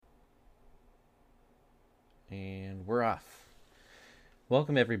And we're off.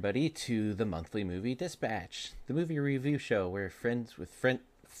 Welcome everybody to the Monthly Movie Dispatch, the movie review show where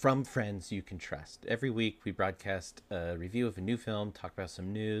from friends you can trust. Every week we broadcast a review of a new film, talk about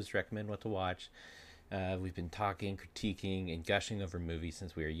some news, recommend what to watch. We've been talking, critiquing, and gushing over movies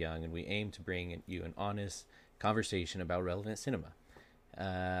since we were young, and we aim to bring you an honest conversation about relevant cinema.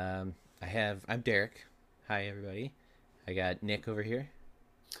 I'm Derek. Hi everybody. I got Nick over here.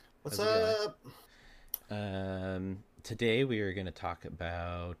 What's How's it going? up? Today we are going to talk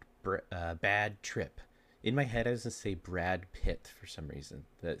about Bad Trip. In my head, I was going to say Brad Pitt for some reason.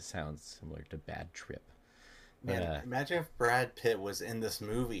 That sounds similar to Bad Trip. But Man, imagine if Brad Pitt was in this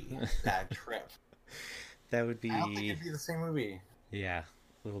movie, Bad Trip. that would I don't think be, it'd be the same movie. yeah,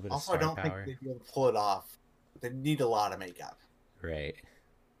 a little bit of Also, I star don't think power. they'd be able to pull it off. They'd need a lot of makeup. Right.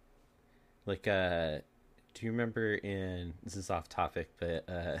 Like, do you remember this is off topic, but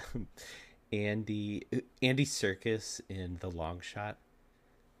Andy Serkis in The Long Shot?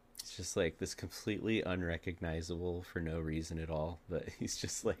 It's just like this completely unrecognizable for no reason at all, but he's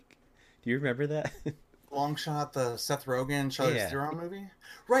just like, do you remember that? Long Shot, the Seth Rogen, Charlize Yeah. Theron movie?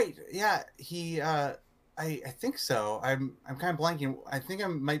 Right, yeah. I think so. I'm kind of blanking. I think I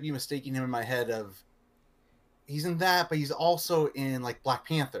might be mistaking him in my head of, he's in that, but he's also in, like, Black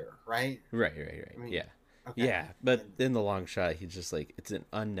Panther, right? Right. I mean, Yeah. okay. Yeah, but And, in The Long Shot, he's just like, it's an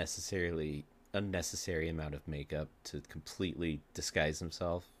unnecessary amount of makeup to completely disguise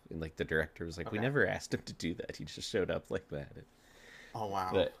himself. And like the director was like, we okay. never asked him to do that. He just showed up like that. Oh,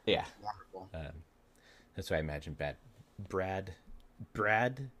 wow. But yeah, Wonderful. that's why I imagine Brad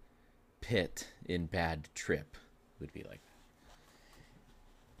Pitt in Bad Trip would be like.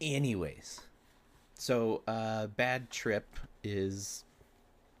 Anyways, so Bad Trip is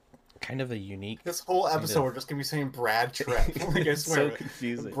kind of a unique This whole kind episode, of. we're just gonna be saying Brad Trip. Like, I It's so swear,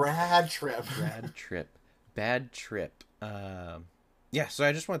 confusing. Brad Trip. Brad Trip. Bad Trip. Yeah, so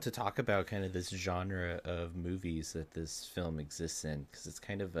I just want to talk about kind of this genre of movies that this film exists in because it's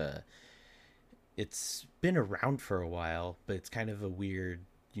kind of it's been around for a while, but it's kind of a weird,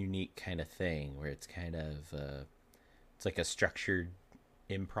 unique kind of thing where it's kind of it's like a structured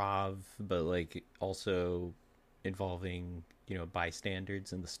improv, but like also involving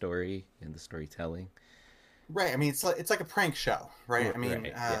bystanders in the story and the storytelling. Right. I mean, it's like a prank show, right? I mean, Right.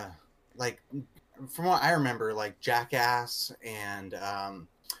 Yeah. like from what I remember, like Jackass and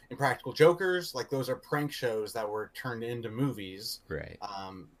Impractical Jokers, like those are prank shows that were turned into movies. Right.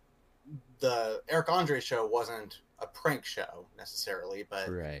 Um, the Eric Andre show wasn't a prank show necessarily, but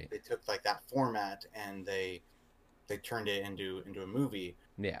Right. they took like that format and they turned it into a movie.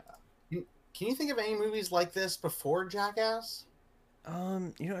 Yeah. Can you think of any movies like this before Jackass?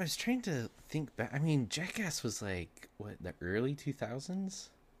 I was trying to think back. I mean, Jackass was like what, the early 2000s?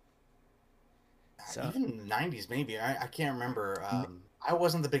 So, Even in the 90s, maybe. I can't remember. I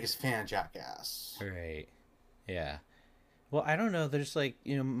wasn't the biggest fan of Jackass. right. Yeah. Well, I don't know. There's like,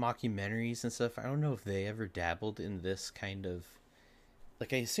 mockumentaries and stuff. I don't know if they ever dabbled in this kind of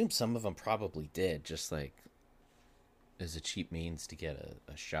like I assume some of them probably did, just like as a cheap means to get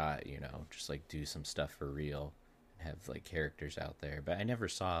a shot, just like do some stuff for real and have like characters out there. But I never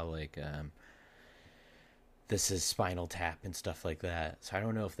saw like this is Spinal Tap and stuff like that. So I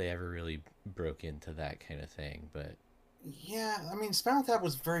don't know if they ever really broke into that kind of thing, but Yeah, I mean, Spinal Tap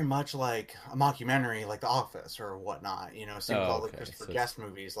was very much like a mockumentary, like The Office or whatnot. Same with oh, all the okay. Christopher So it's Guest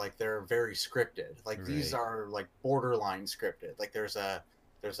movies. Like they're very scripted. Like these right. are like borderline scripted. Like there's a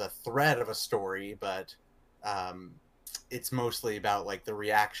thread of a story, but um, it's mostly about like the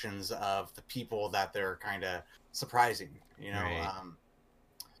reactions of the people that they're kind of surprising. Right.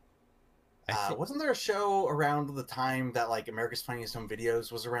 I think Wasn't there a show around the time that like America's Funniest Home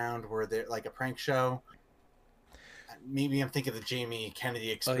Videos was around, where they're like a prank show? Maybe I'm thinking of the Jamie Kennedy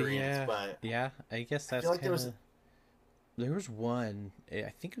oh Experience, yeah. but Yeah, I guess I that's feel like there kind was. of there was one,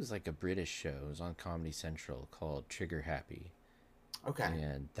 I think it was like a British show. It was on Comedy Central called Trigger Happy. Okay.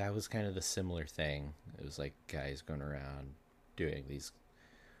 And that was kind of the similar thing. It was like guys going around doing these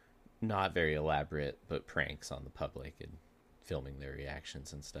not very elaborate but pranks on the public and filming their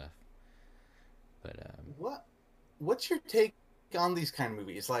reactions and stuff. But What What's your take on these kind of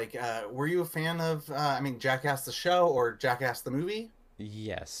movies? Like, were you a fan of? I mean, Jackass the show or Jackass the movie?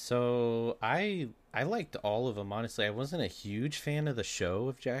 yes, so I liked all of them honestly. I wasn't a huge fan of the show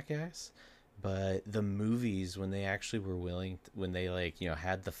of Jackass, but the movies when they actually were when they like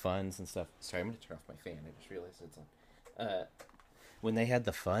had the funds and stuff. Sorry, I'm gonna turn off my fan. I just realized it's on. When they had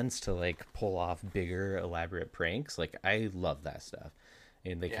the funds to like pull off bigger elaborate pranks, like I love that stuff,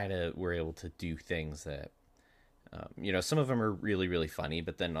 and they Yeah. kind of were able to do things that Some of them are really, really funny,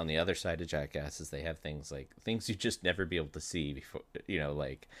 but then on the other side of Jackasses, they have things like things you just never be able to see before.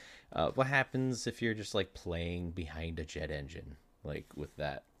 Like what happens if you're just like playing behind a jet engine, like with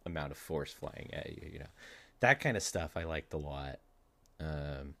that amount of force flying at you. That kind of stuff I liked a lot.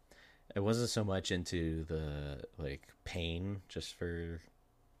 I wasn't so much into the like pain just for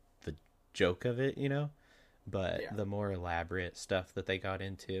the joke of it, but Yeah. the more elaborate stuff that they got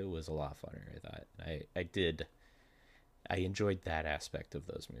into was a lot funner. I thought I enjoyed that aspect of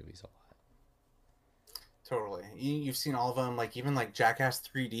those movies a lot. Totally. You've seen all of them, like even like Jackass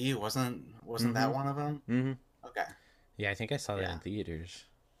 3D wasn't Mm-hmm. that one of them? Mm-hmm. Okay. Yeah, I think I saw that Yeah. in theaters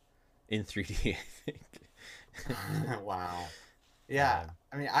in 3D. I think. Wow. Yeah. um,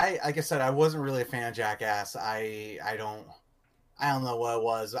 I mean, I like I said, I wasn't really a fan of Jackass. I don't know what it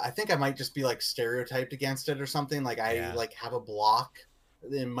was. I think I might just be like stereotyped against it or something. Like I yeah. like have a block.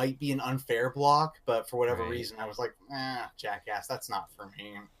 It might be an unfair block, but for whatever Right. reason, I was like, Jackass, that's not for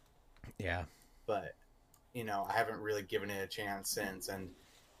me. Yeah. But I haven't really given it a chance since. And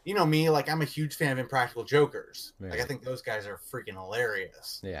me, like I'm a huge fan of Impractical Jokers. Like I Right. think those guys are freaking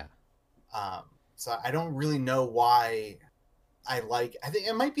hilarious. Yeah. Um, so I don't really know why I think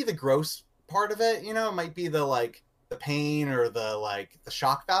it might be the gross part of it, it might be the like the pain or the like the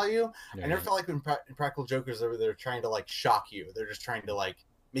shock value. I never Right. felt like Impractical Jokers they're trying to like shock you. They're just trying to like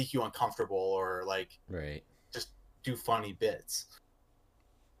make you uncomfortable or like Right. just do funny bits.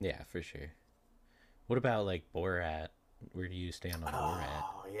 Yeah, for sure. What about like Borat? Where do you stand on Borat?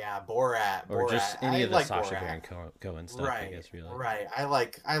 Oh yeah, Borat, Or just Borat. any I of the like Sacha Borat. Baron Cohen stuff, I Right, guess, really. right.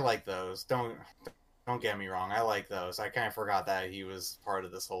 I like those. Don't get me wrong. I like those. I kind of forgot that he was part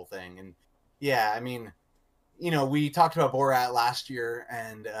of this whole thing. And yeah, I mean, we talked about Borat last year,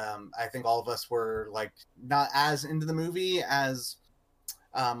 and I think all of us were like not as into the movie as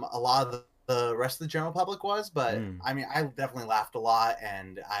a lot of the rest of the general public was. But Mm. I mean, I definitely laughed a lot,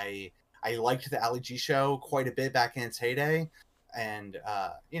 and I liked the Ali G show quite a bit back in its heyday, and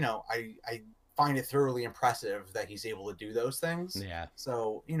I find it thoroughly impressive that he's able to do those things. Yeah.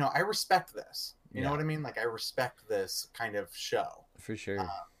 So I respect this. You know Yeah. what I mean? Like I respect this kind of show. For Uh, sure.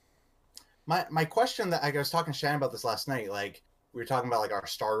 my question that I was talking to Shannon about this last night, like we were talking about like our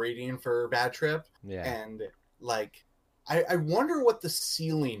star rating for Bad Trip, Yeah. and like I wonder what the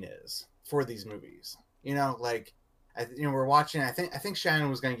ceiling is for these movies. Like we're watching. I think Shannon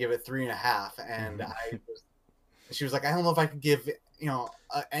was going to give it 3.5, and Mhm. she was like, I don't know if I could give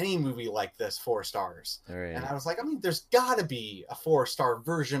any movie like this 4 stars. All And right. I was like, I mean, there's got to be a 4-star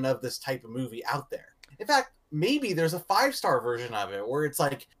version of this type of movie out there. In fact, maybe there's a 5-star version of it where it's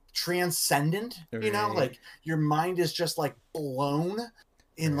like transcendent, Right. like your mind is just like blown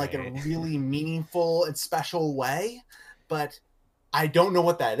in like a Right. really meaningful and special way. But I don't know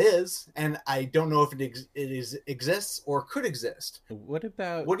what that is, and I don't know if exists or could exist. What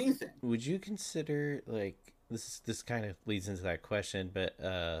about, What do you think? would you consider like this kind of leads into that question, but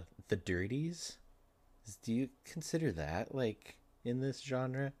the Dirties? Do you consider that like in this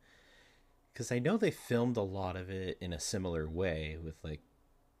genre? Because I know they filmed a lot of it in a similar way with like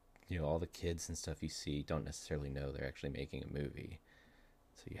all the kids and stuff you see don't necessarily know they're actually making a movie.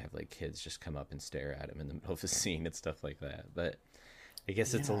 So you have like kids just come up and stare at him in the middle of a scene and stuff like that. But I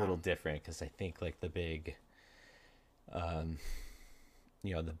guess it's a Yeah. little different because I think like um,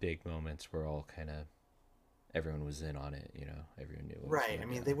 the big moments were all kind of everyone was in on it. Everyone knew what was Right. I going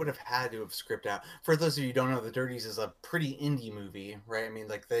mean, they down. would have had to have scripted out. For those of you who don't know, The Dirties is a pretty indie movie, right? I mean,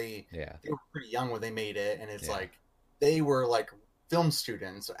 like Yeah, they were pretty young when they made it, and it's yeah, like they were like film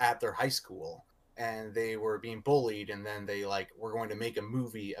students at their high school, and they were being bullied, and then they like were going to make a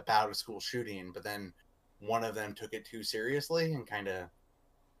movie about a school shooting, but then one of them took it too seriously and kind of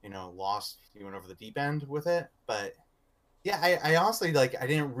lost, he went over the deep end with it. But yeah, I honestly like I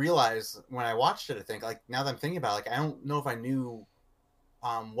didn't realize when I watched it. I think like now that I'm thinking about it, like I don't know if I knew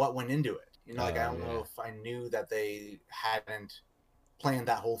what went into it. Like I oh don't know yeah, if I knew that they hadn't planned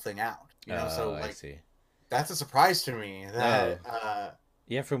that whole thing out. So oh I like see. that's a surprise to me Oh that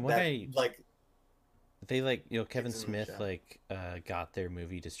yeah, from what that I like they like Kevin it's in the Smith show. like got their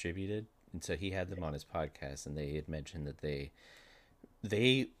movie distributed, and so he had them on his podcast, and they had mentioned that they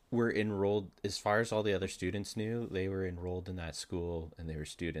were enrolled, as far as all the other students knew, they were enrolled in that school and they were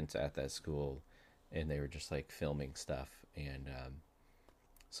students at that school, and they were just like filming stuff. And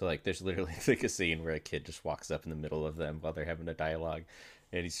so like there's literally like a scene where a kid just walks up in the middle of them while they're having a dialogue,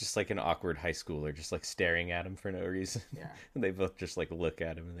 and he's just like an awkward high schooler just like staring at him for no reason. Yeah, And they both just like look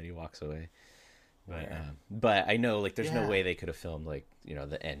at him, and then he walks away. But weird. but I know like there's no Yeah, way they could have filmed like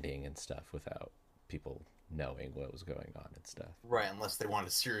the ending and stuff without people knowing what was going on and stuff. Right, unless they wanted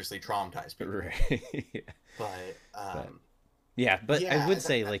to seriously traumatize people. Right. Yeah. But But yeah, but I yeah, would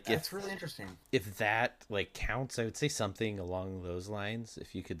say like that's really interesting. if that like counts, I would say something along those lines.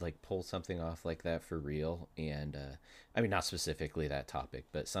 If you could like pull something off like that for real, and I mean not specifically that topic,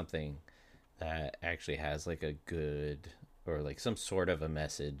 but something that actually has like a good or like some sort of a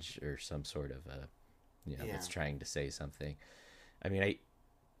message or some sort of a Yeah. that's trying to say something. I mean,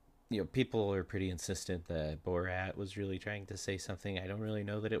 people are pretty insistent that Borat was really trying to say something. I don't really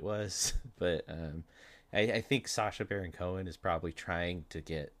know that it was, but I think Sacha Baron Cohen is probably trying to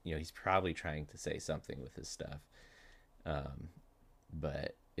get, he's probably trying to say something with his stuff. Um,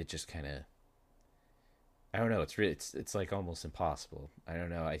 but it just kind of, I don't know. It's like almost impossible. I don't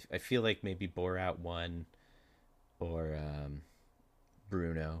know. I feel like maybe Borat 1 or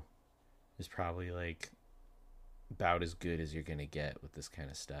Bruno is probably like about as good as you're going to get with this kind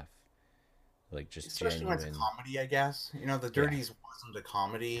of stuff. Like just Especially when it's a genuine. comedy, I guess. The Yeah, Dirties wasn't a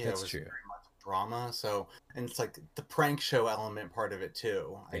comedy; it that's was true. very much drama. So, and it's like the prank show element part of it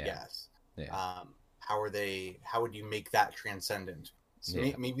too, I Yeah, guess. yeah, How are they? How would you make that transcendent? So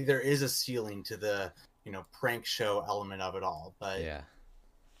yeah, maybe there is a ceiling to the prank show element of it all, but yeah,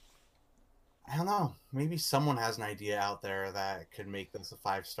 I don't know. Maybe someone has an idea out there that could make this a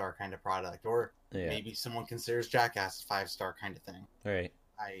 5-star kind of product, or yeah. maybe someone considers Jackass a 5-star kind of thing. All right.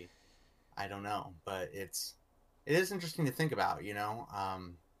 I I don't know, but it is interesting to think about.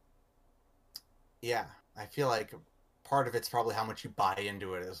 Yeah, I feel like part of it's probably how much you buy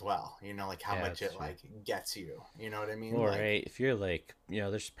into it as well. Like how Yeah, much that's it true. like gets you. You know what I mean? All Like, right. If you're like,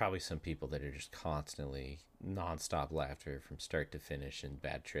 there's probably some people that are just constantly nonstop laughter from start to finish and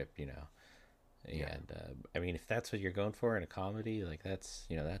bad trip. yeah, And I mean, if that's what you're going for in a comedy, like that's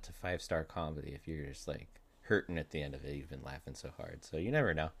a 5-star comedy. If you're just like hurting at the end of it, you've been laughing so hard. So you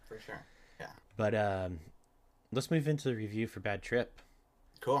never know. for sure. Yeah, But let's move into the review for Bad Trip.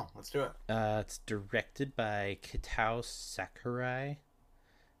 cool. Let's do it. It's directed by Kitao Sakurai.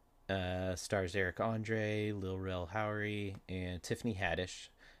 Stars Eric Andre, Lil Rel Howery, and Tiffany Haddish.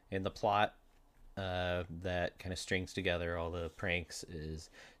 And the plot that kind of strings together all the pranks is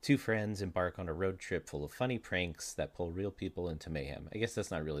two friends embark on a road trip full of funny pranks that pull real people into mayhem. I guess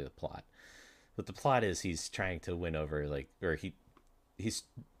that's not really the plot. But the plot is he's trying to win over he's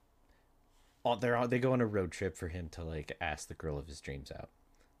they go on a road trip for him to like ask the girl of his dreams out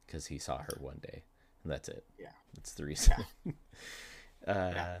because he saw her one day, and that's it. Yeah, That's the reason. yeah,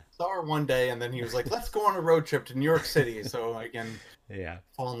 yeah. uh, Saw her one day, and then he was like, "Let's go on a road trip to New York City so I can yeah,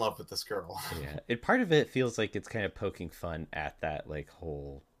 fall in love with this girl." yeah. And part of it feels like it's kind of poking fun at that like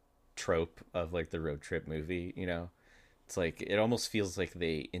whole trope of like the road trip movie. It's like it almost feels like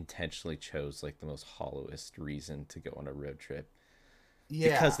they intentionally chose like the most hollowest reason to go on a road trip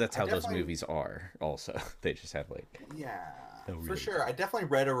because Yeah, that's I how those definitely. movies are. Also, they just have like Yeah, no for really. sure. I definitely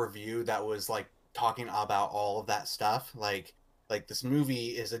read a review that was like talking about all of that stuff. Like this movie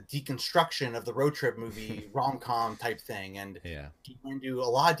is a deconstruction of the road trip movie rom-com type thing, and Yeah, he went into a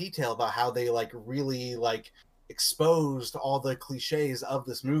lot of detail about how they like really like exposed all the cliches of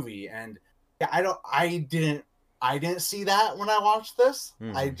this movie. And yeah, I didn't see that when I watched this.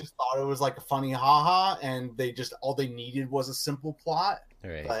 I mm-hmm. just thought it was like a funny haha, and they just all they needed was a simple plot. All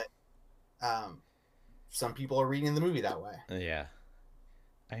right. But um, some people are reading the movie that way. Yeah.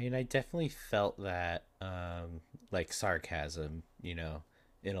 I mean, I definitely felt that, like sarcasm,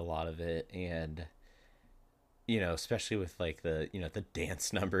 in a lot of it, and especially with like the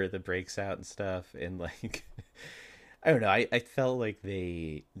dance number that breaks out and stuff, and like, I don't know, I felt like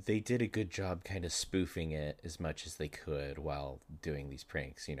they did a good job kind of spoofing it as much as they could while doing these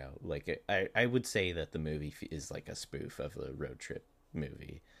pranks. Like I would say that the movie is like a spoof of the road trip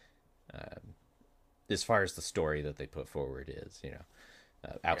movie, as far as the story that they put forward is, Yeah.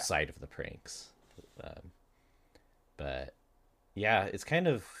 outside of the pranks. Um, but yeah, it's kind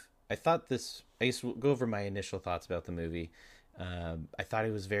of. I thought this. I guess we'll go over my initial thoughts about the movie. I thought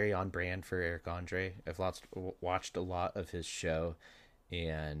it was very on brand for Eric Andre. Watched a lot of his show,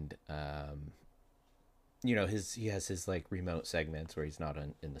 and he has his like remote segments where he's not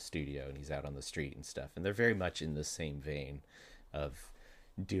in the studio and he's out on the street and stuff, and they're very much in the same vein of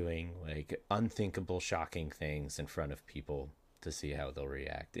doing like unthinkable, shocking things in front of people to see how they'll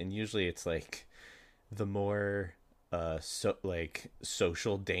react. And usually it's like the more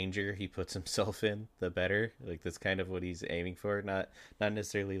social danger he puts himself in, the better. Like that's kind of what he's aiming for. Not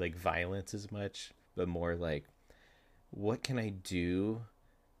necessarily like violence as much, but more like what can I do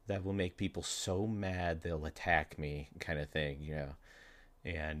that will make people so mad they'll attack me kind of thing.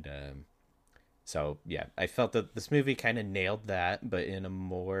 And So yeah, I felt that this movie kind of nailed that, but in a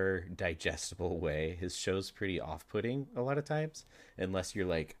more digestible way. His show's pretty off-putting a lot of times, unless you're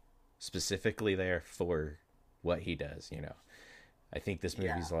like specifically there for what he does. I think this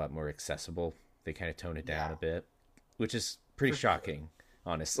Yeah, movie's a lot more accessible. They kind of tone it down yeah, a bit, which is pretty for sure. shocking,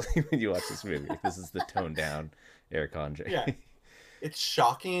 honestly, when you watch this movie. This is the toned down Eric Andre. Yeah, it's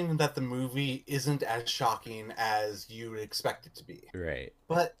shocking that the movie isn't as shocking as you would expect it to be. Right.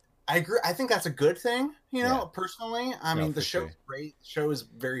 But I agree. I think that's a good thing, Yeah. personally. I No, mean, the for show's sure. great. The show is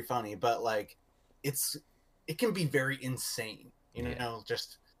very funny, but like it's it can be very insane, Yeah.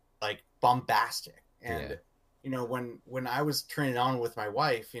 just like bombastic. Yeah. And when I was turning it on with my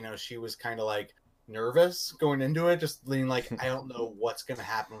wife, she was kind of like nervous going into it, just leaning like, I don't know what's gonna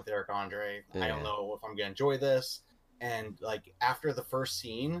happen with Eric Andre. I don't Yeah. know if I'm gonna enjoy this. And like after the first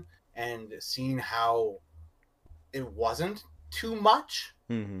scene and seeing how it wasn't too much,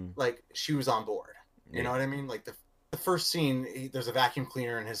 Mm-hmm. like she was on board. You know Yeah. what I mean? Like the first scene, there's a vacuum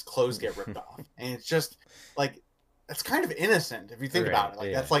cleaner and his clothes get ripped off, and it's just like that's kind of innocent if you think about Right. it. Like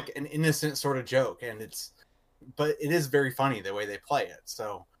Yeah. that's like an innocent sort of joke, and but it is very funny the way they play it.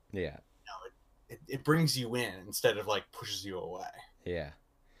 So Yeah. it brings you in instead of like pushes you away. Yeah.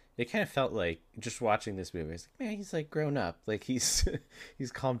 It kind of felt like just watching this movie. It's like, man, he's like grown up. Like he's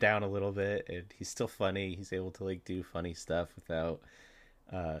he's calmed down a little bit, and he's still funny. He's able to like do funny stuff without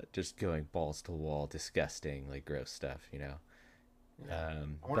just going balls to the wall, disgusting, like gross stuff. Yeah, I wonder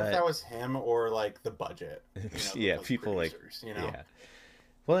if But that was him or like the budget. yeah, The people like producers. yeah.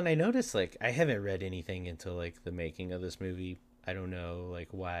 Well, and I noticed like I haven't read anything into like the making of this movie. I don't know like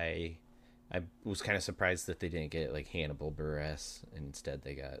why. I was kind of surprised that they didn't get like Hannibal Buress, and instead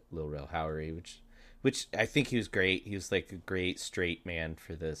they got Lil Rel Howery, which I think he was great. He was like a great straight man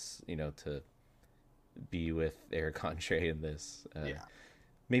for this, to be with Eric Andre in this. Yeah.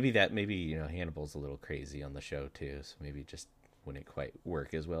 Maybe Hannibal's a little crazy on the show too, so maybe it just wouldn't quite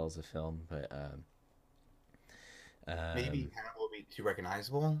work as well as a film. But Maybe Hannibal would be too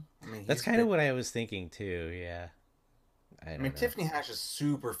recognizable. I mean, that's he's kind of been. what I was thinking too. Yeah, I I mean, don't know. Tiffany Haddish is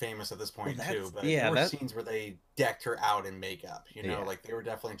super famous at this Well, point too, that's but there yeah, were that scenes where they decked her out in makeup. yeah, Like they were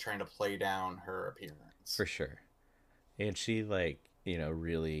definitely trying to play down her appearance. for sure. And she like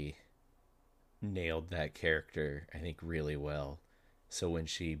really nailed that character, I think, really well. So when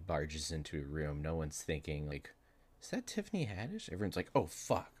she barges into a room, no one's thinking like, "Is that Tiffany Haddish?" Everyone's like, "Oh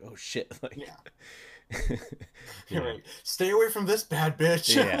fuck! Oh shit!" Like, Yeah, you you're know, right. Stay away from this bad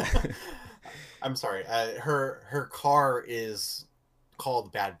bitch. yeah, I'm sorry. Her car is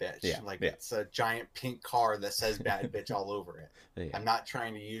called Bad yeah, Bitch. Like yeah, it's a giant pink car that says Bad Bitch all over it. yeah. I'm not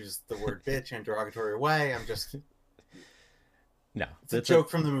trying to use the word bitch in a derogatory way. No, It's a joke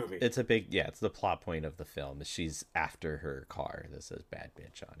from the movie. it's a big yeah. It's the plot point of the film. Is she's after her car that says "bad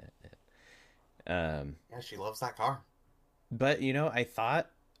bitch" on it. Yeah, she loves that car. But I thought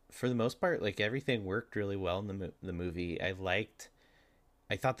for the most part, like everything worked really well in the movie. I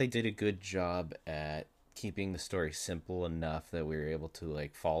thought they did a good job at keeping the story simple enough that we were able to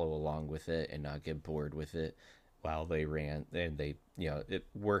like follow along with it and not get bored with it while they ran. And it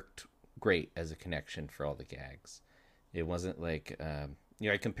worked great as a connection for all the gags. It wasn't like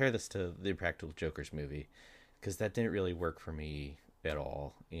I compare this to the Impractical Jokers movie because that didn't really work for me at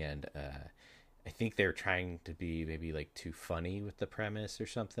all. And I think they were trying to be maybe like too funny with the premise or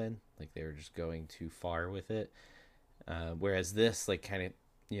something. Like they were just going too far with it. Whereas this, like, kind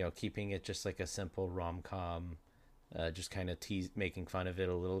of, keeping it just like a simple rom com, just kind of making fun of it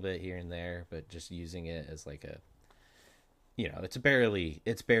a little bit here and there, but just using it as like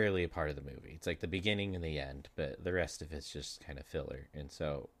it's barely a part of the movie. It's like the beginning and the end, but the rest of it's just kind of filler. And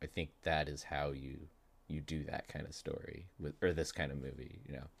so I think that is how you do that kind of story with or this kind of movie.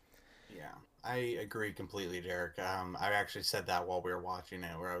 Yeah, I agree completely, Derek. I actually said that while we were watching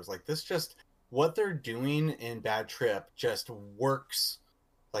it, where I was like, this just what they're doing in Bad Trip just works.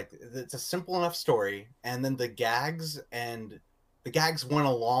 Like it's a simple enough story, and then the gags went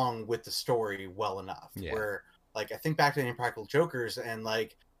along with the story well enough. Yeah. Where like I think back to the Impractical Jokers, and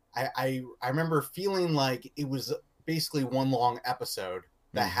like I remember feeling like it was basically one long episode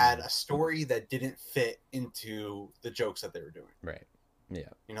that had Mm-hmm. a story that didn't fit into the jokes that they were doing. Right. Yeah.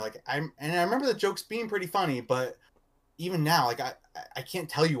 Like I remember the jokes being pretty funny, but even now, like I can't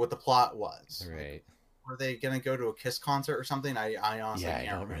tell you what the plot was. Like, Right. were they gonna go to a Kiss concert or something? I honestly Yeah, I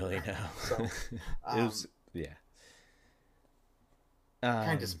can't don't remember. really know. So It was yeah. kind of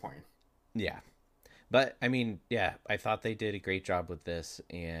Um disappointing. yeah. But I mean, yeah, I thought they did a great job with this,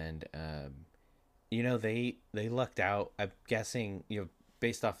 and they lucked out. I'm guessing,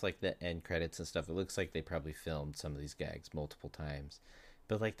 based off like the end credits and stuff, it looks like they probably filmed some of these gags multiple times.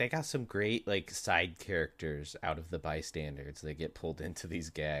 But like they got some great like side characters out of the bystanders. They get pulled into these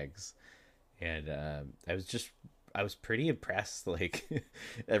gags, and I was pretty impressed. Like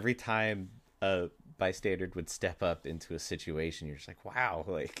every time a bystander would step up into a situation, you're just like, wow,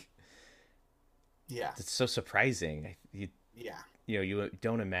 like Yeah. it's so surprising. Yeah. You know, you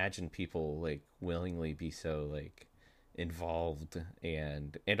don't imagine people like willingly be so like involved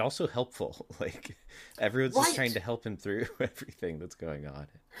and also helpful. Like everyone's just trying Right. to help him through everything that's going on.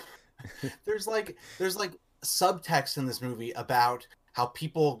 There's like subtext in this movie about how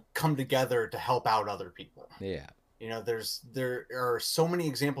people come together to help out other people. Yeah. There are so many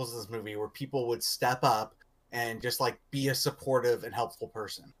examples of this movie where people would step up and just like be a supportive and helpful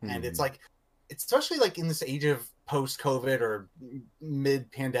person. And it's Mhm. like, it's especially like in this age of post COVID or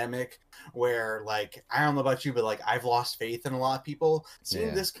mid pandemic, where like, I don't know about you, but like I've lost faith in a lot of people. Seeing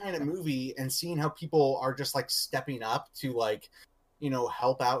Yeah. this kind of movie and seeing how people are just like stepping up to like,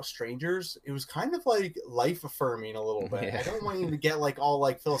 help out strangers, it was kind of like life affirming a little bit. Yeah. I don't want you to get like all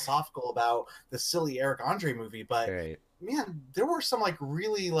like philosophical about the silly Eric Andre movie, but Right. man, there were some like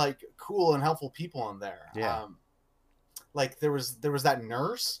really like cool and helpful people in there. Yeah. Like there was that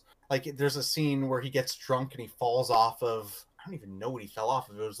nurse. Like there's a scene where he gets drunk and he falls off of, I don't even know what he fell off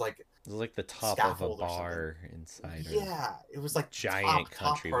of. It was like It was like the top of a scaffold or something. bar inside or Yeah, it was like the giant top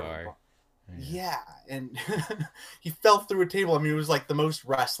country part of the bar. bar. Yeah. Yeah, and he fell through a table. I mean, it was like the most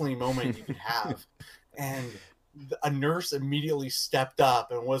wrestling moment you could have. And a nurse immediately stepped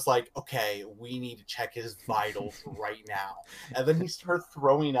up and was like, "Okay, we need to check his vitals right now." And then he started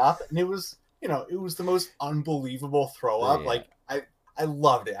throwing up, and it was the most unbelievable throw up. Yeah. Like I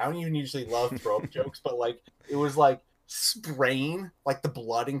loved it. I don't even usually love throw up jokes, but like it was like spraying like the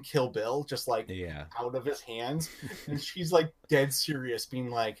blood in Kill Bill, just like Yeah. out of his hands. And she's like dead serious, being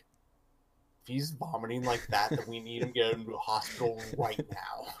like, if he's vomiting like that, then we need him to get him to a hospital right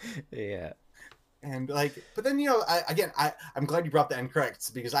now. Yeah. And like, but then I'm glad you brought the end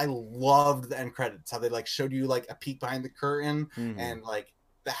credits, because I loved the end credits. How they like showed you like a peek behind the curtain, Mhm. and like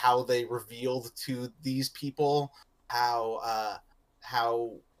how they revealed to these people how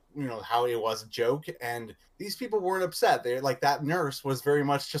how it was a joke, and these people weren't upset. They like, that nurse was very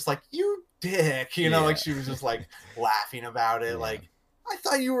much just like, you dick, like Yeah. she was just like laughing about it, Yeah. like, I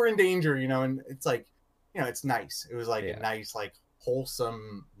thought you were in danger, and it's like, it's nice. It was like a Yeah. nice, like,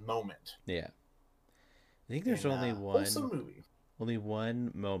 wholesome moment Yeah. I think there's in a wholesome movie. only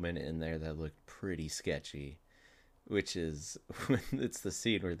one moment in there that looked pretty sketchy, which is when it's the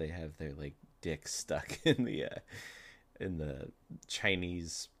scene where they have their like dick stuck in the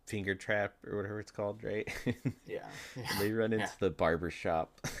Chinese finger trap or whatever it's called, right? Yeah, yeah, And they run yeah. into the barber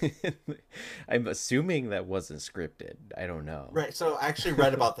shop. I'm assuming that wasn't scripted. I don't know. Right. So I actually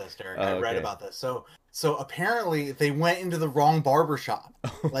read about this, Derek. I Oh, read okay. about this. So apparently they went into the wrong barber shop.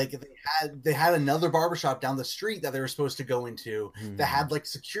 Like they had another barber shop down the street that they were supposed to go into that Hmm. had like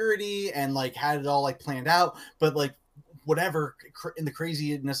security and like had it all like planned out, but like whatever, in the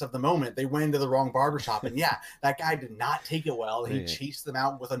craziness of the moment, they went into the wrong barber shop, and yeah, that guy did not take it well. He Yeah, chased them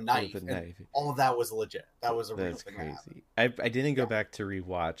out with a with knife, a and knife. all of that was legit. That was a real That's thing that happened. crazy. I didn't go Yeah. back to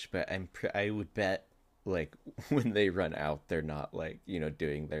rewatch, but I would bet like when they run out, they're not like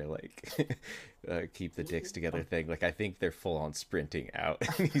doing their like keep the dicks together thing. Like I think they're full on sprinting out,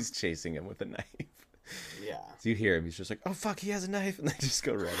 and he's chasing him with a knife. Yeah. So you hear him, he's just like, "Oh fuck, he has a knife," and they just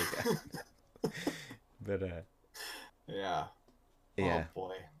go running out. But Yeah. yeah, Oh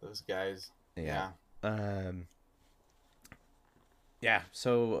boy, those guys. yeah, Yeah. um, yeah.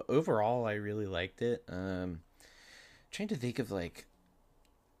 So overall, I really liked it. Trying to think of like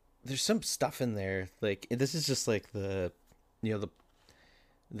there's some stuff in there like this is just like the you know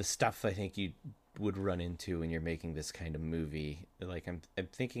the stuff I think you would run into when you're making this kind of movie. Like I'm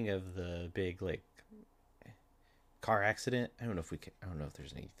thinking of the big like car accident. I don't know if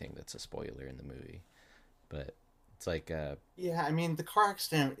there's anything that's a spoiler in the movie, but it's like Yeah, I mean, the car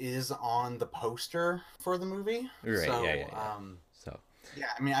accident is on the poster for the movie. right, So, yeah. So yeah,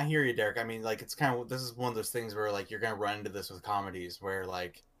 I mean, I hear you, Derek. I mean, like, it's kind of, this is one of those things where, like, you're going to run into this with comedies where,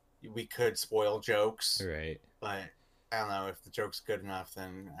 like, we could spoil jokes, right, but I don't know if the joke's good enough,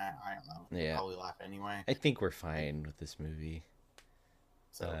 then I don't know. You'll yeah. probably laugh anyway. I think we're fine with this movie.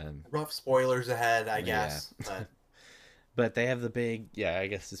 So, Um, rough spoilers ahead, I yeah. guess. But, But they have the big, yeah. I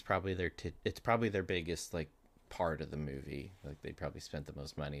guess it's probably it's probably their biggest like part of the movie. Like they probably spent the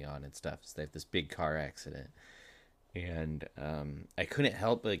most money on and stuff. So they have this big car accident, and I couldn't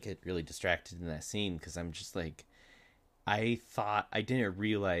help but get really distracted in that scene because I'm just like, I didn't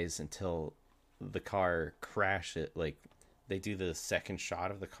realize until the car crash it. Like they do the second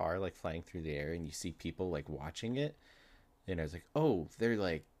shot of the car like flying through the air, and you see people like watching it, and I was like, oh, they're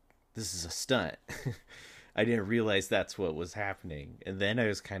like, this is a stunt. I didn't realize that's what was happening, and then I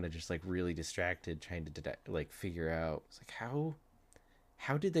was kind of just like really distracted trying to like figure out, it's like,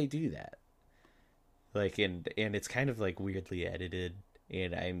 how did they do that? Like, and it's kind of like weirdly edited,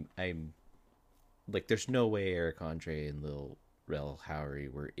 and I'm like, there's no way Eric Andre and Lil Rel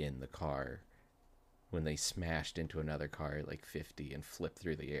Howery were in the car when they smashed into another car at like 50 and flipped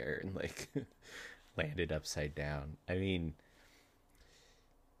through the air and like landed upside down. I don't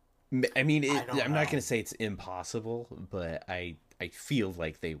I'm not know. gonna say it's impossible, but I feel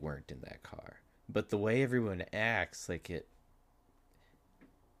like they weren't in that car. But the way everyone acts, like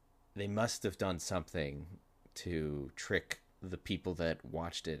they must have done something to trick the people that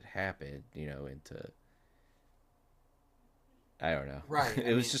watched it happen, into, I don't know. Right. I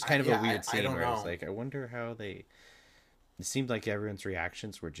It was mean, just kind of a weird I scene don't where I was know. like, I wonder how they. It seemed like everyone's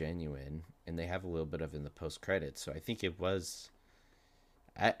reactions were genuine, and they have a little bit of in the post credits. So I think it was.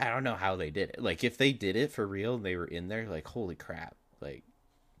 I don't know how they did it. Like, if they did it for real and they were in there, like, holy crap, like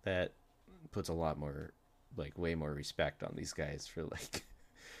that puts a lot more, like, way more respect on these guys for like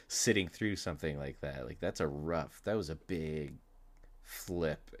sitting through something like that. Like, that was a big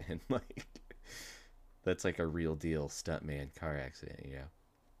flip, and like that's like a real deal stuntman car accident.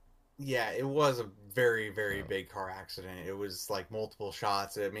 Yeah, it was a very, very So big car accident. It was like multiple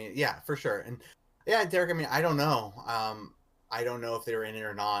shots. I mean, yeah, for sure. And yeah, Derek, I mean, I don't know. I don't know if they were in it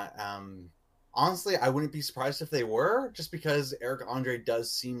or not. Honestly, I wouldn't be surprised if they were, just because Eric Andre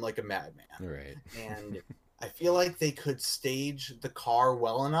does seem like a madman. right. And I feel like they could stage the car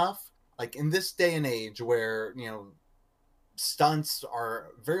well enough. Like in this day and age where, stunts are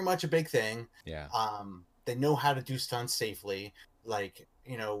very much a big thing. Yeah. They know how to do stunts safely. Like,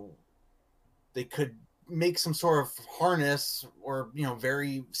 they could make some sort of harness or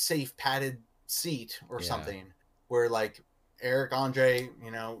very safe padded seat or Yeah. something where like Eric Andre,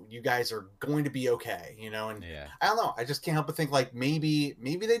 you guys are going to be okay, and Yeah. I don't know, I just can't help but think like maybe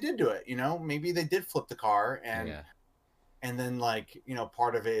they did do it, maybe they did flip the car, Yeah. and then like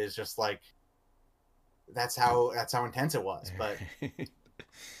part of it is just like that's how intense it was, but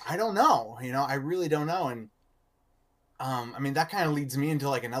I don't know, I really don't know. And I mean, that kind of leads me into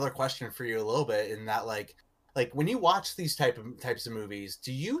like another question for you a little bit, in that like when you watch these types of movies,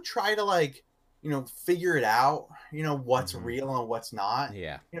 do you try to like, figure it out, what's hmm real and what's not?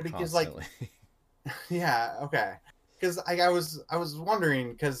 Yeah. Because like, Constantly. yeah, okay. Because I was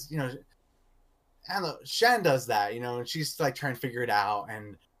wondering, because I don't know, Shan does that, and she's like trying to figure it out,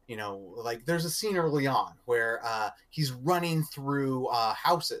 and like there's a scene early on where he's running through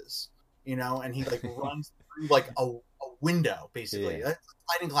houses, and he like runs through like a window, basically. Yeah. That's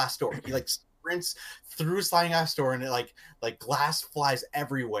a sliding glass door. He like sprints through a sliding glass door, and it like glass flies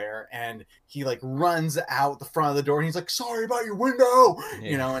everywhere, and he like runs out the front of the door, and he's like, sorry about your window,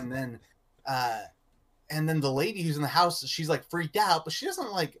 Yeah. uh and then the lady who's in the house, she's like freaked out, but she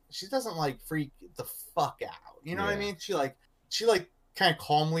doesn't like freak the fuck out. You know what I Yeah. mean? She like kind of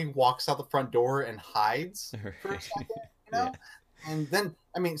calmly walks out the front door and hides for a second, you Yeah. know? And then,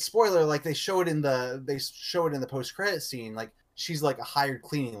 I mean, spoiler, like they show it in the post credit scene, like she's like a hired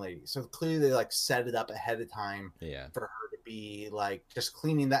cleaning lady. So clearly they like set it up ahead of time Yeah. for her to be like just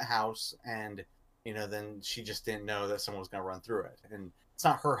cleaning that house, and then she just didn't know that someone was gonna run through it. And it's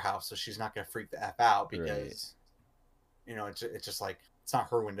not her house, so she's not gonna freak the F out, Right. because it's just like it's not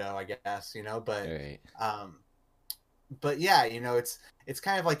her window, I guess, Right. um but yeah, it's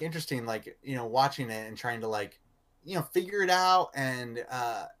kind of like interesting, like watching it and trying to like figure it out, and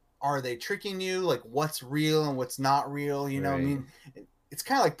are they tricking you, like what's real and what's not real, I Right. mean, it's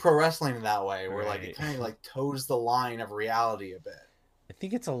kind of like pro wrestling in that way, where like it Right. kind of like toes the line of reality a bit. I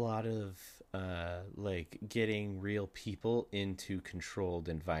think it's a lot of like getting real people into controlled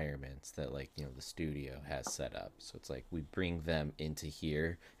environments that, like, the studio has set up. So it's like we bring them into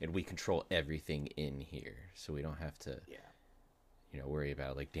here and we control everything in here. So we don't have to, Yeah. worry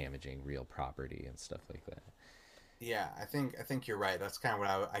about like damaging real property and stuff like that. Yeah, I think you're right. That's kind of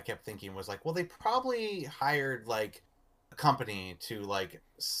what I kept thinking, was like, well, they probably hired like a company to like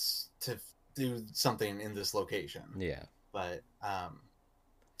to do something in this location. Yeah. But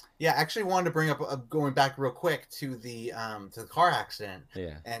yeah, I actually wanted to bring up, going back real quick to the car accident.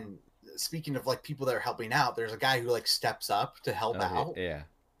 Yeah. And speaking of like people that are helping out, there's a guy who like steps up to help Oh yeah. out, Yeah.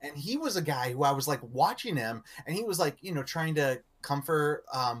 and he was a guy who I was like watching him, and he was like trying to comfort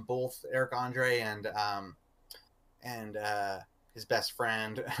both Eric Andre and his best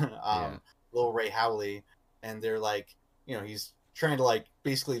friend, Yeah. Lil Ray Howley, and they're like, he's trying to like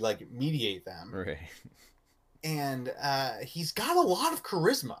basically like mediate them. Right. and he's got a lot of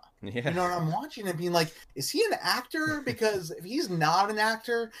charisma. Yeah. You know, and I'm watching and being like, is he an actor? Because if he's not an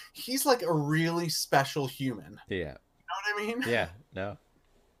actor, he's like a really special human. Yeah. You know what I mean? Yeah. No,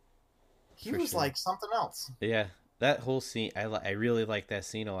 He for was sure. like something else. Yeah. That whole scene, I really like that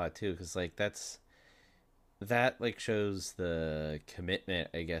scene a lot too, because like that like shows the commitment,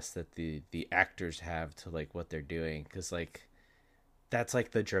 I guess, that the actors have to like what they're doing, because like that's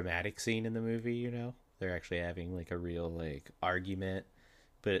like the dramatic scene in the movie. They're actually having like a real like argument,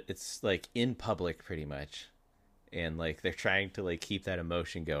 but it's like in public pretty much, and like they're trying to like keep that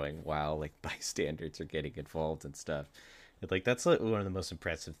emotion going while like bystanders are getting involved and stuff. And, like that's like one of the most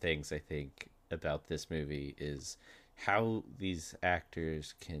impressive things I think about this movie is how these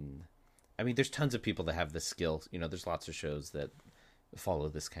actors can. I mean, there's tons of people that have the skill. There's lots of shows that follow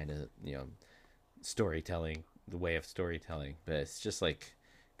this kind of storytelling, the way of storytelling, but it's just like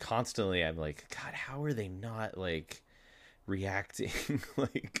constantly I'm like, God, how are they not like reacting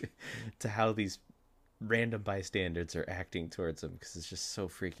like to how these random bystanders are acting towards them, because it's just so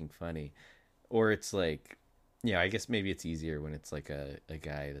freaking funny. Or it's like, I guess maybe it's easier when it's like a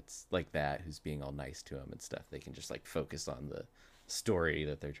guy that's like that who's being all nice to him and stuff. They can just like focus on the story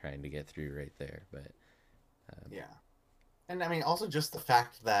that they're trying to get through right there. But Yeah. And I mean, also just the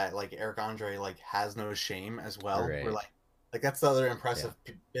fact that like Eric Andre like has no shame as well. We're right. like that's the other Yeah. impressive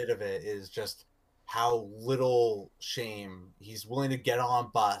bit of it is just how little shame he's willing to get on a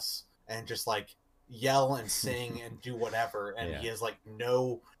bus and just like yell and sing and do whatever, and Yeah. he has like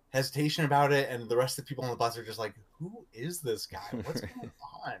no hesitation about it. And the rest of the people on the bus are just like, "Who is this guy? What's going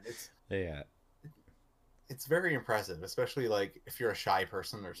on?" Yeah. It's very impressive, especially like if you're a shy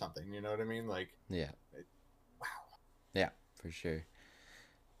person or something. You know what I mean? Like, Yeah. wow. Yeah, for sure.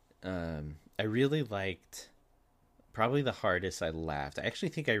 I really liked, probably the hardest I laughed. I actually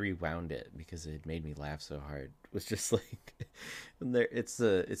think I rewound it because it made me laugh so hard. It was just like there it's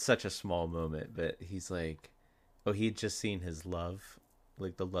such a small moment, but he's like, oh, he had just seen his love,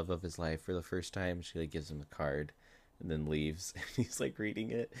 like the love of his life for the first time. She like gives him a card and then leaves. And he's like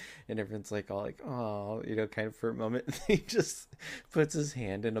reading it, and everyone's like all like, oh, kind of for a moment. He just puts his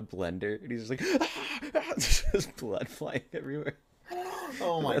hand in a blender and he's just like there's just blood flying everywhere.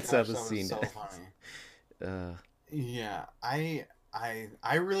 Oh And my that's how gosh, the that was scene so ends. funny. uh Yeah,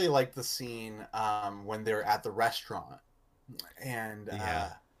 I really like the scene when they're at the restaurant, and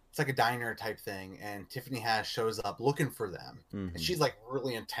yeah. it's like a diner type thing, and Tiffany Haddish shows up looking for them, and Mm-hmm. she's like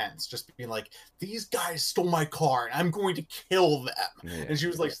really intense, just being like, "These guys stole my car, and I'm going to kill them," Yeah. and she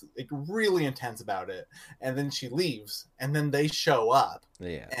was like really intense about it, and then she leaves, and then they show up,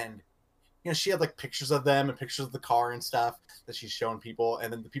 Yeah. and she had like pictures of them and pictures of the car and stuff that she's showing people,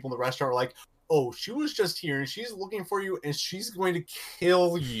 and then the people in the restaurant were like, "Oh, she was just here and she's looking for you and she's going to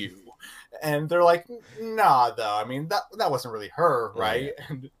kill you." And they're like, "Nah, though. I mean, that wasn't really her, Yeah. right?"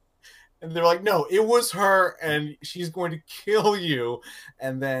 And they're like, "No, it was her, and she's going to kill you."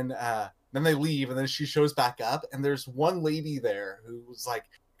 And then they leave, and then she shows back up, and there's one lady there who was like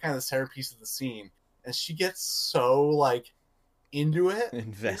kind of the centerpiece of the scene, and she gets so like into it, you know?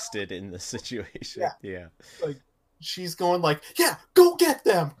 Invested in the situation. Yeah, Yeah. like she's going like, "Yeah, go get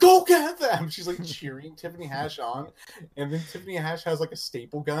them, go get them." She's like cheering Tiffany Haddish on, and then Tiffany Haddish has like a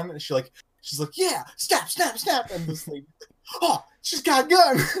staple gun, and she's like, "Yeah, snap, snap, snap," and this lady, "Oh, she's got a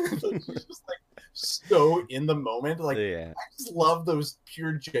gun." She's just like so in the moment. Like, Yeah. I just love those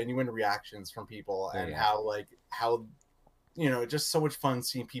pure, genuine reactions from people, and Yeah. how just so much fun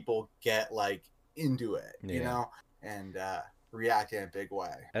seeing people get like into it, Yeah. and react in a big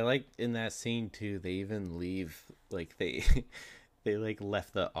way. I like in that scene too, they even leave like they they like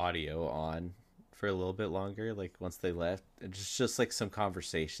left the audio on for a little bit longer, like once they left. And just like some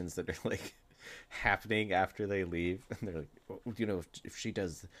conversations that are like happening after they leave, and they're like, well, if she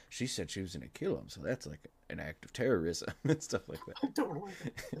does, she said she was gonna kill him, so that's like an act of terrorism and stuff like that. Totally,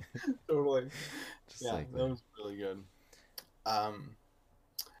 totally. Just Yeah, like that was really good. Um,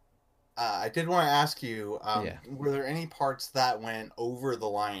 I did want to ask you, yeah. were there any parts that went over the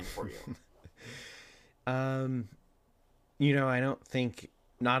line for you? um I don't think,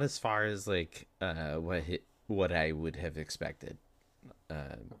 not as far as like what I would have expected.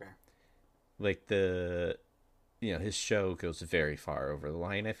 Um, Okay. like his show goes very far over the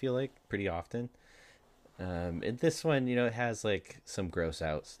line. I feel like pretty often. In this one, it has like some gross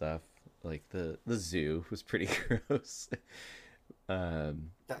out stuff. Like the zoo was pretty gross. um,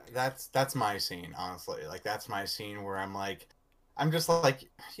 That's my scene, honestly. Like that's my scene where I'm just like,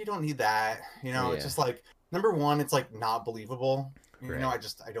 you don't need that. It's yeah, just like, number one, it's like not believable. right,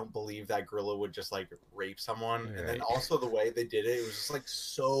 I don't believe that gorilla would just like rape someone. And then right, also the way they did it, it was just like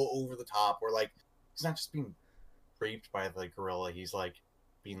so over the top. Where like he's not just being raped by the gorilla, he's like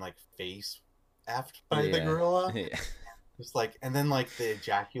being like face effed by the Yeah. gorilla. Yeah. Just like, and then like the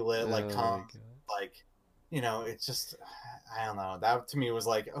ejaculate like Oh my comes, like, it's just, I don't know. That to me was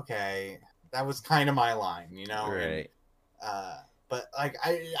like, okay, that was kind of my line, god. and Right. uh, but like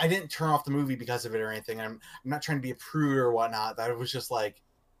I didn't turn off the movie because of it or anything. I'm not trying to be a prude or whatnot. That was just like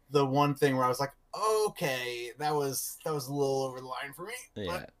the one thing where I was like, okay, that was a little over the line for me,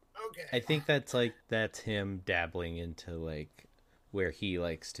 but Yeah. I okay. think that's him dabbling into like where he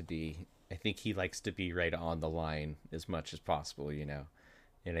likes to be. I think he likes to be right on the line as much as possible, you know.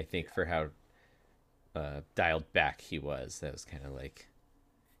 And I think for how dialed back he was, that was kind of like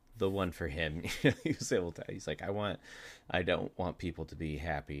the one for him. He was able to. He's like, I don't want people to be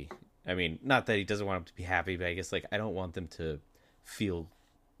happy. I mean, not that he doesn't want them to be happy, but I guess like I don't want them to feel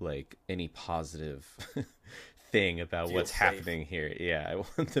like any positive thing about Feel what's safe. happening here. Yeah, I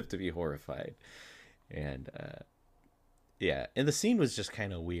want them to be horrified. And yeah, and the scene was just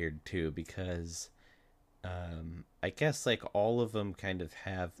kind of weird too because I guess like all of them kind of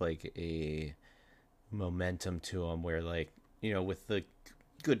have like a momentum to them where like with the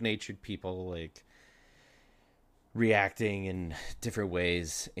good-natured people like reacting in different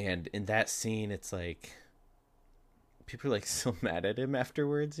ways, and in that scene it's like people are like so mad at him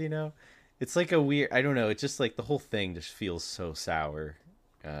afterwards. It's like a weird, I don't know, it's just like the whole thing just feels so sour.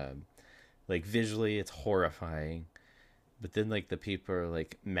 um like visually it's horrifying, but then like the people are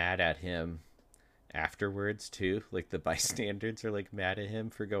like mad at him afterwards too, like the bystanders are like mad at him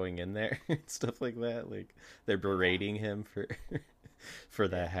for going in there and stuff like that, like they're Yeah, berating him for for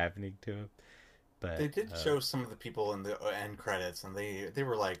that yeah. happening to him. They But did show some of the people in the end credits, and they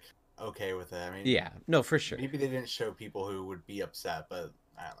were like okay with it. I mean, yeah, no, for sure. maybe they didn't show people who would be upset, but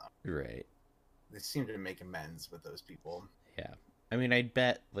I don't know. Right. They seem to make amends with those people. Yeah. I mean, I'd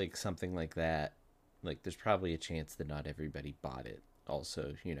bet like something like that, like there's probably a chance that not everybody bought it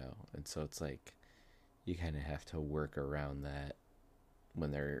also, and so it's like you kind of have to work around that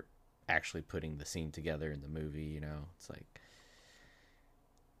when they're actually putting the scene together in the movie. It's like,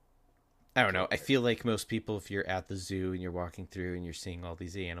 I don't know. I Totally. feel like most people, if you're at the zoo and you're walking through and you're seeing all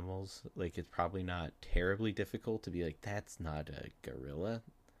these animals, like it's probably not terribly difficult to be like, that's not a gorilla.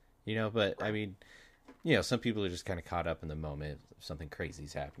 But I Right. mean, some people are just kind of caught up in the moment. If something crazy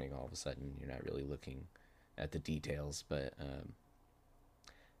is happening, all of a sudden, you're not really looking at the details. But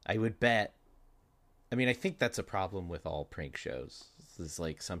I would bet. I mean, I think that's a problem with all prank shows. It's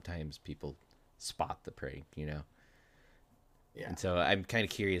like sometimes people spot the prank. Yeah. And so I'm kind of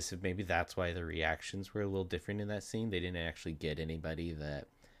curious if maybe that's why the reactions were a little different in that scene. They didn't actually get anybody that,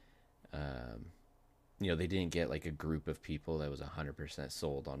 um, they didn't get like a group of people that was 100%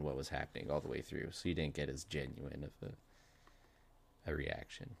 sold on what was happening all the way through. So you didn't get as genuine of a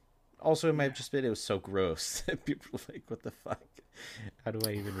reaction. Also, it might have Yeah. just been it was so gross that people were like, "What the fuck? How do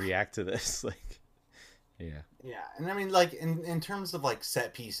I even react to this?" Like, yeah, Yeah. And I mean, like in terms of like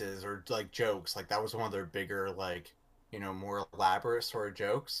set pieces or like jokes, like that was one of their bigger, like, more elaborate sort of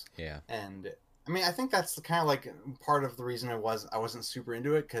jokes. yeah, And I mean, I think that's the kind of like part of the reason I wasn't super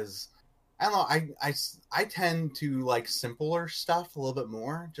into it, because I don't know, I tend to like simpler stuff a little bit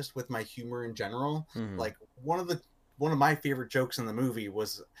more just with my humor in general. mm-hmm. Like one of my favorite jokes in the movie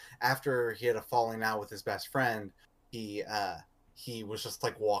was after he had a falling out with his best friend, he uh he was just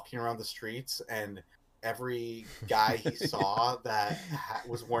like walking around the streets, and every guy he saw that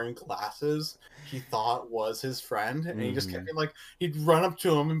was wearing glasses he thought was his friend, and he just kept mm-hmm. being like, he'd run up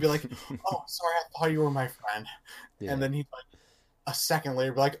to him and be like, "Oh, sorry, I thought you were my friend," and Yeah, then he'd like a second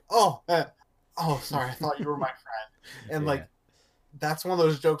later be like, "Oh, sorry, I thought you were my friend," and yeah, like that's one of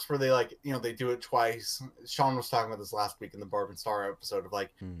those jokes where they like, they do it twice. Sean was talking about this last week in the Barb and Star episode of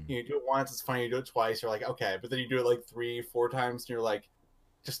like, mm. you do it once, it's funny. You do it twice, you're like, okay, but then you do it like 3, 4 times, and you're like,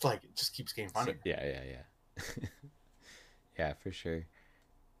 it just keeps getting So, funnier. yeah, yeah, yeah, yeah, for sure.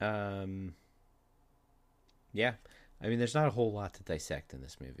 Um, yeah, I mean, there's not a whole lot to dissect in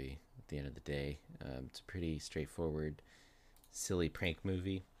this movie. At the end of the day, it's a pretty straightforward, silly prank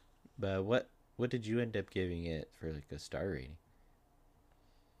movie. But what did you end up giving it for like a star rating?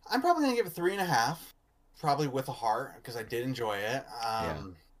 I'm probably gonna give it 3.5, probably with a heart because I did enjoy it. Yeah.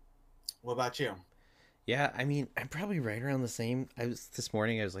 What about you? Yeah, I mean, I'm probably right around the same. I was this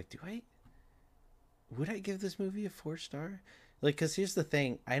morning. I was like, do I would I give this movie a 4 star? Like, cause here's the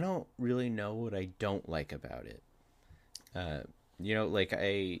thing, I don't really know what I don't like about it. Uh, like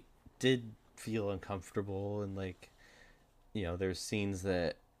I did feel uncomfortable, and like there's scenes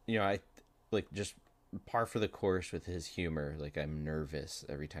that I like just par for the course with his humor. Like I'm nervous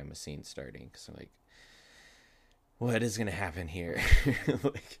every time a scene's starting, because I'm like, what is gonna happen here?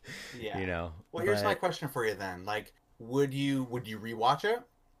 Like, Yeah. you know. Well, here's my But question for you then. Like, would you rewatch it?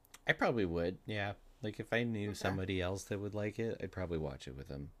 I probably would, yeah. Like if I knew Okay. somebody else that would like it, I'd probably watch it with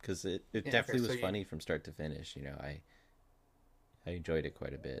them because it Yeah. Okay. definitely So was you. funny from start to finish. You know, I enjoyed it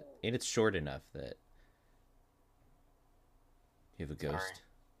quite a bit, and it's short enough that you have a Sorry, ghost.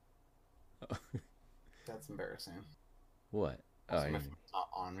 Oh, that's embarrassing. what? Oh, Also, my phone's not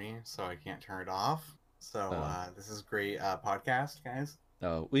on me, so I can't turn it off. So oh, this is great podcast, guys.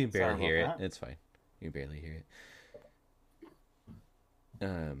 oh, we can Sorry barely about hear it. that. It's fine. You can barely hear it.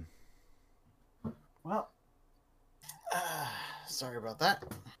 Well, uh, sorry about that.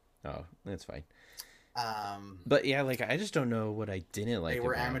 Oh, that's fine. Um, But yeah, like I just don't know what I didn't they like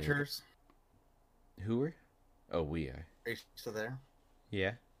were about it. amateurs. Who were? Oh, we are. Are you still there?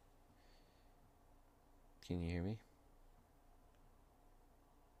 Yeah. Can you hear me?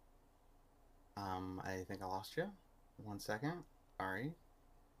 I think I lost you. 1 second. Sorry.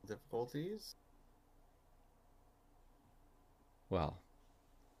 Difficulties. Well,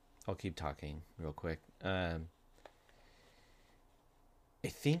 I'll keep talking real quick. I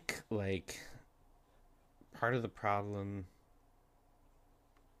think like part of the problem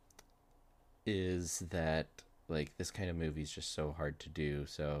is that like this kind of movie is just so hard to do.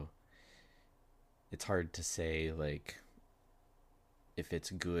 So it's hard to say like if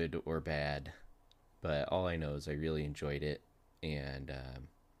it's good or bad. But all I know is I really enjoyed it, and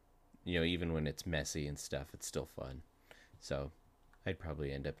you know, even when it's messy and stuff, it's still fun. So I'd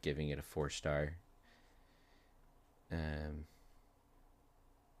probably end up giving it a 4 star. Um,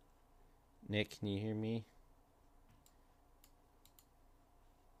 Nick, can you hear me?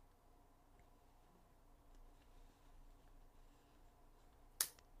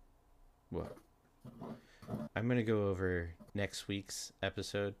 Well, I'm gonna go over next week's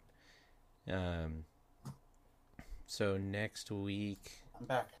episode. Um, so next week. I'm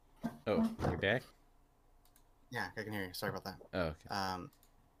back. Oh, you're back. Yeah, I can hear you. Sorry about that. Oh, okay.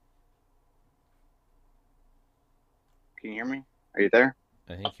 Can you hear me? Are you there?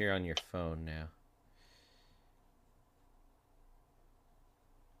 I think you're on your phone now.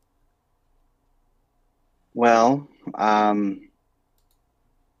 Well,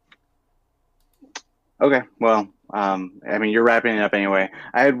 okay. Well, I mean, you're wrapping it up anyway.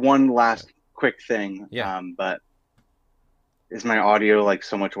 I had one Yeah. last quick thing, Yeah, but is my audio like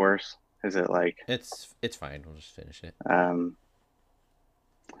so much worse? Is it like, it's fine. We'll just finish it. um,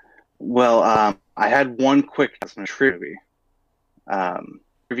 well, I had one quick trivia,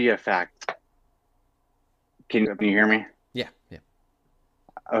 trivia fact. Can you hear me? Yeah, yeah.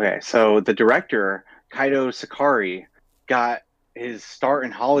 Okay, so the director Kaito Sakari got his start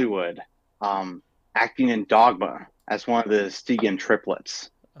in Hollywood, acting in Dogma as one of the Stegan triplets.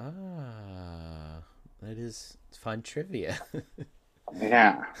 Ah, that is fun trivia.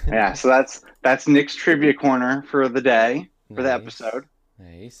 Yeah, yeah. So that's Nick's trivia corner for the day for the Nice, episode.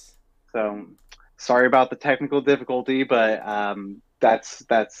 nice, So sorry about the technical difficulty, but that's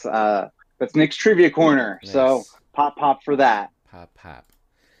Nick's trivia corner. So nice. pop pop for that. Pop, pop.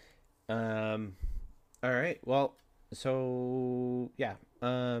 Um, all right. Well, so yeah.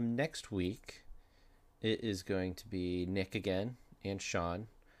 Next week it is going to be Nick again and Sean.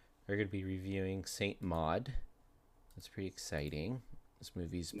 They're going to be reviewing Saint Maud. That's pretty exciting. This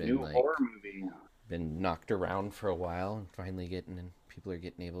movie's been New horror like movie. been knocked around for a while, and finally getting and people are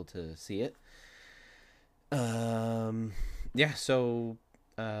getting able to see it. Yeah. So,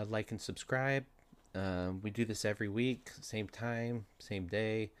 like and subscribe. We do this every week, same time, same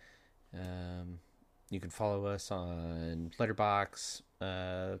day. Um, you can follow us on Letterbox.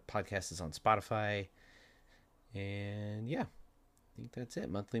 Podcast is on Spotify, and yeah, I think that's it.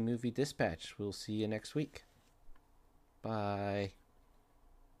 Monthly Movie Dispatch. We'll see you next week. Bye.